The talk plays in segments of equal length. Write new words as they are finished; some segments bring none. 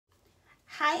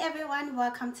Hi everyone,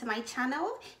 welcome to my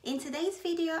channel. In today's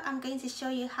video, I'm going to show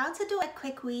you how to do a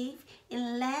quick weave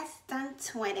in less than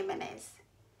 20 minutes.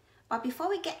 But before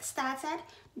we get started,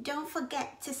 don't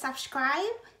forget to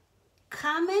subscribe,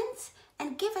 comment,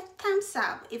 and give a thumbs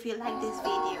up if you like this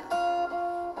video.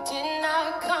 Didn't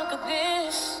I conquer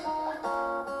this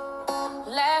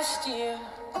last year?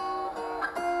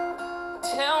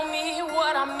 Tell me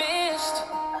what I missed,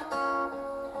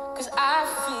 'cause I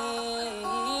fear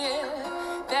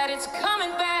that it's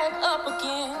coming back up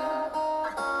again.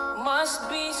 Must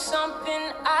be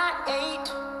something I ate,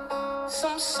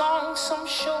 some song, some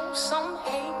show, some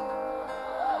hate.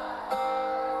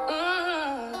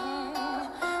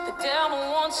 The devil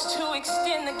wants to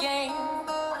extend the game,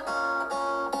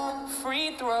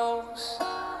 free throws,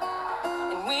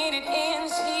 and when it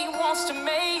ends he wants to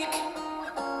make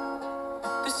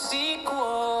the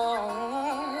sequel.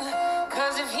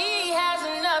 'Cause if he has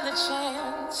another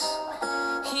chance,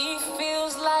 he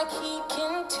feels like he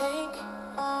can take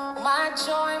my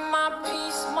joy, my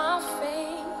peace, my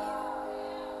faith.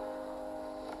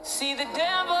 See, the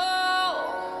devil,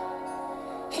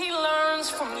 he learns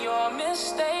from your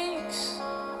mistakes,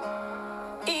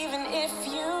 even if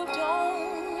you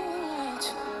don't.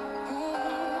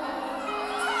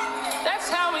 That's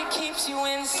how he keeps you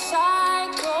in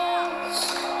cycles,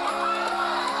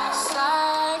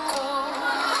 cycles,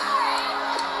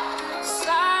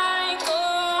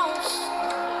 cycles,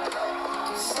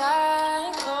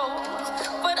 cycles.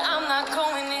 But I'm not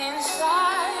going in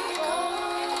cycles,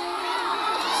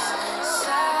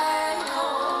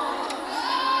 cycles,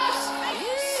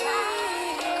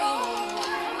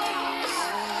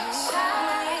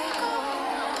 cycles.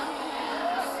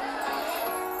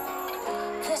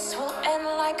 This will end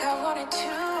like I wanted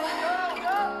to.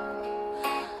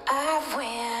 I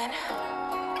win.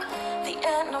 The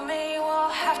enemy will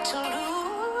have to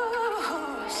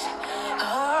lose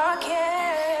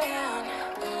again.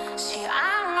 See,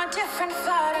 I'm a different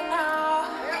fighter now,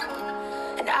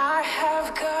 and I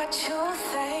have got to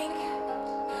thank,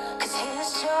 'cause his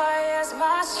joy is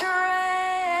my strength.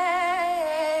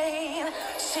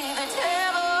 See, the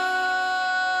devil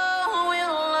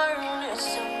will learn it's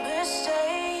a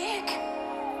mistake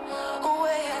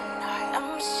when I am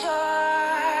sure,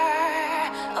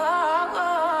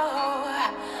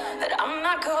 that I'm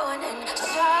not going in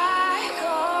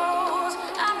cycles.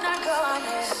 I'm not going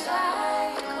in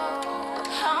cycles.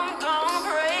 I'm gonna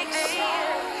break.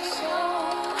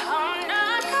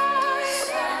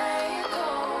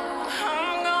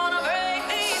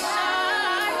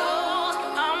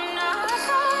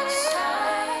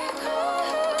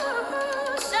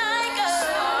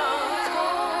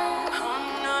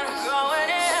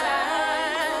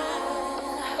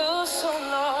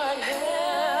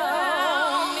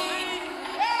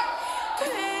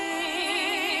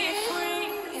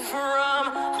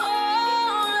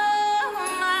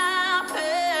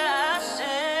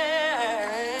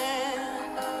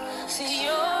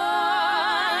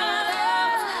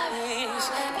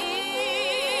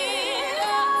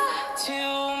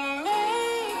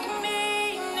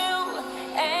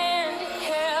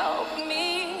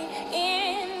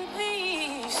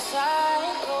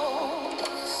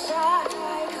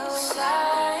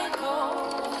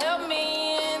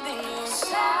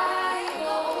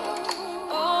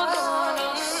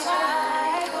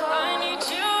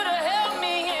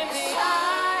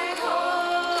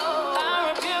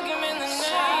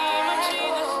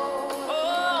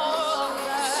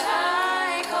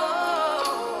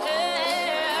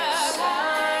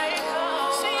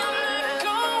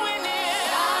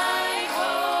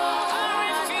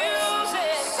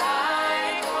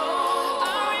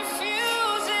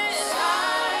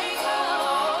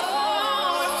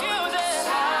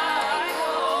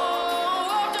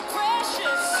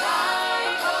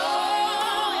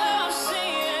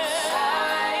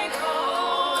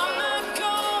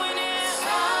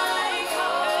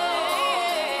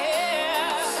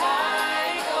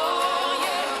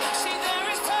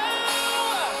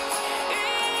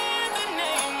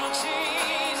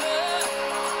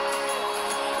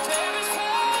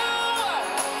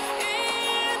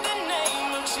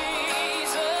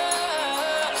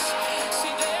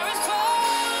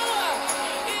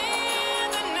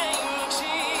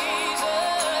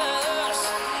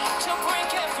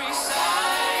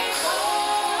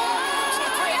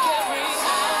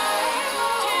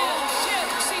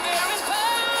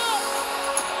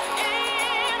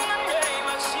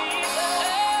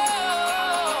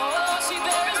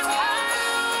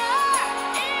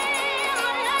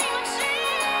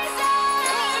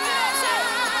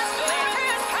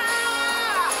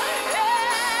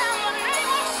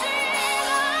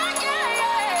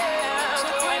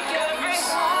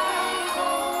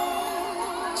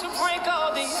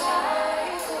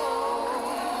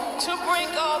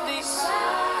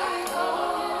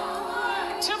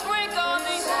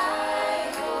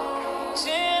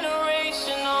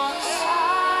 generational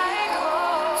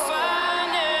cycle,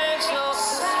 financial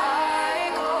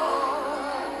cycle,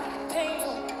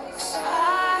 painful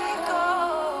cycle,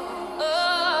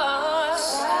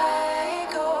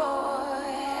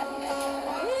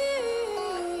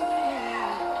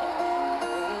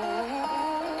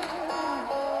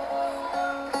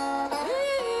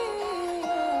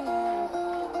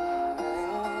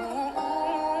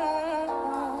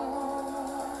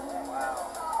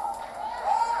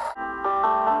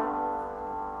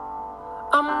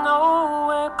 I'm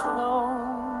nowhere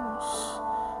close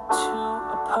to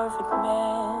a perfect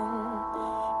man,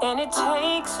 and it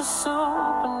takes a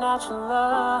supernatural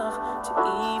love to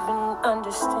even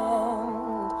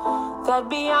understand that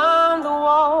beyond the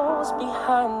walls,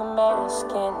 behind the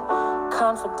mask and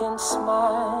confident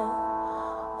smile,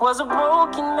 was a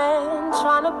broken man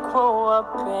trying to grow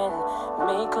up and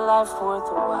make life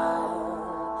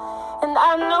worthwhile. And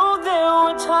I know there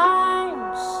were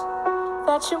times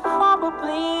that you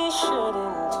probably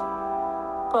shouldn't,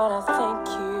 but I thank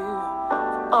you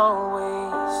for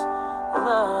always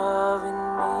loving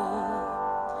me.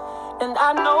 And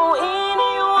I know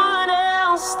anyone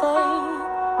else, they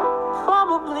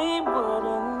probably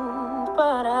wouldn't,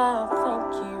 but I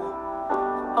thank you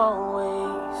for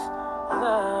always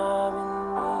loving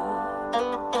me.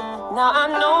 Now I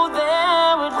know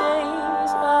there were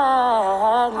days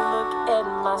I'd look at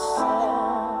myself,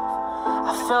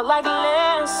 I felt like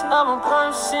less of a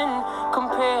person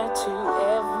compared to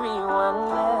everyone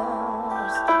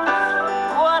else.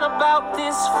 What about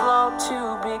this flaw?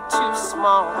 Too big, too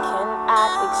small, can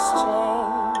I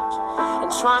exchange?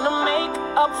 And trying to make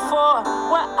up for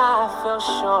where I fell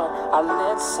short, I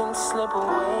let sin slip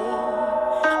away.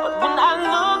 But when I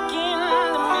look in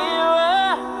the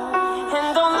mirror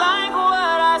and don't like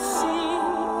what I see,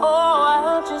 oh,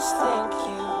 I just thank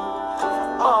you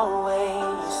for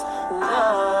always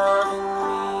loving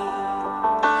me.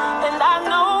 And I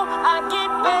know I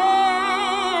get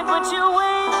bad, but you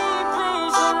wait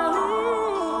patiently.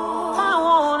 I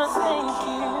wanna thank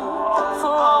you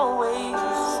for always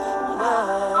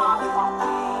loving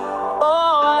me.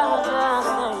 Oh, I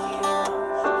just thank you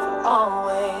for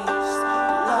always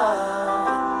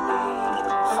loving me.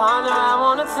 Father, I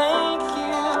wanna thank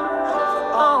you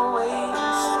for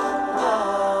always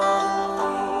loving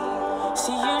me.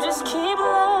 See, you just keep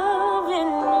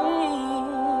loving me.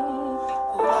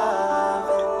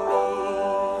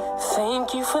 Thank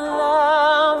you for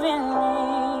loving me.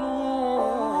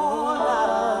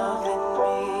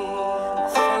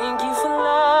 Thank you for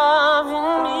loving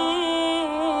me.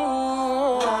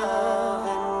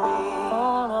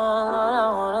 Oh, Lord, I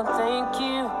want to thank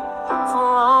you for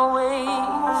always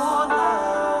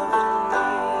loving me.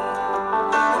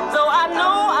 Though I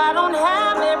know I don't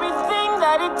have everything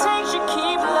that it takes, you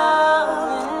keep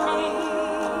loving me.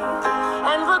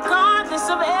 And regardless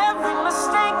of every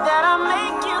mistake that I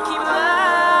make, you keep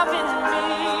loving me,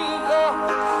 yeah.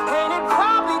 And it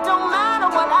probably don't matter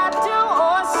what I do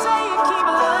or say, you keep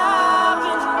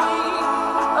loving me.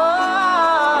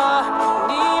 Oh,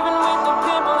 and even with the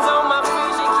pimples on my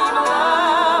face, you keep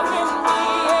loving me,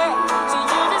 yeah. So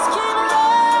you just keep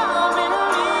loving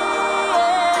me,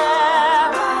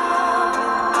 yeah.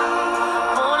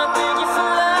 Wanna thank you for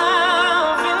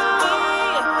loving me,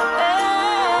 yeah.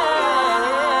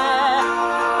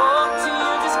 Oh, so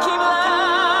you just keep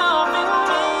loving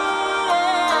me,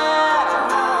 yeah.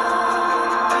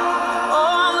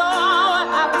 Oh, Lord,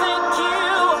 I thank you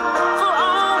for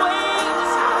always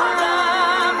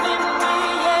loving me,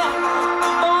 yeah.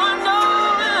 Oh, I know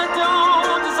I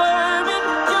don't deserve it,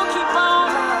 you keep on.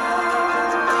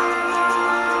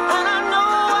 And I know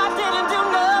I didn't do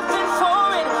nothing for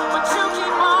it, but you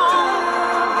keep on.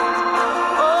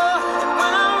 Oh, and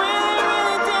when I really,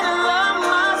 really didn't love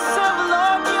myself,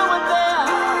 Lord, you were there.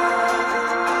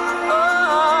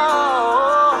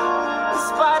 Oh, in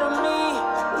spite of me,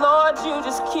 Lord, you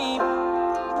just keep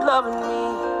loving me.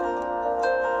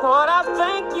 Lord, I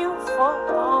thank you for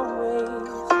always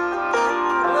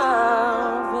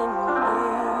loving me.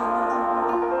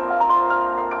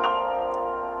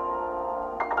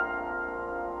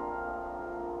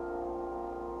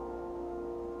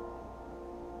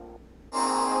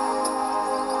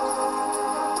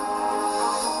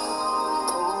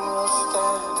 Who will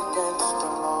stand against the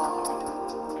Lord?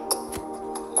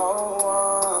 No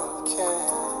one can,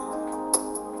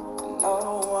 no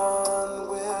one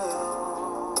will.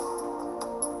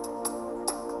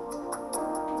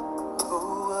 Who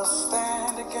will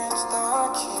stand against the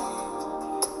King?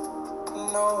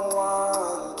 No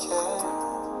one can,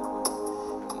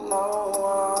 no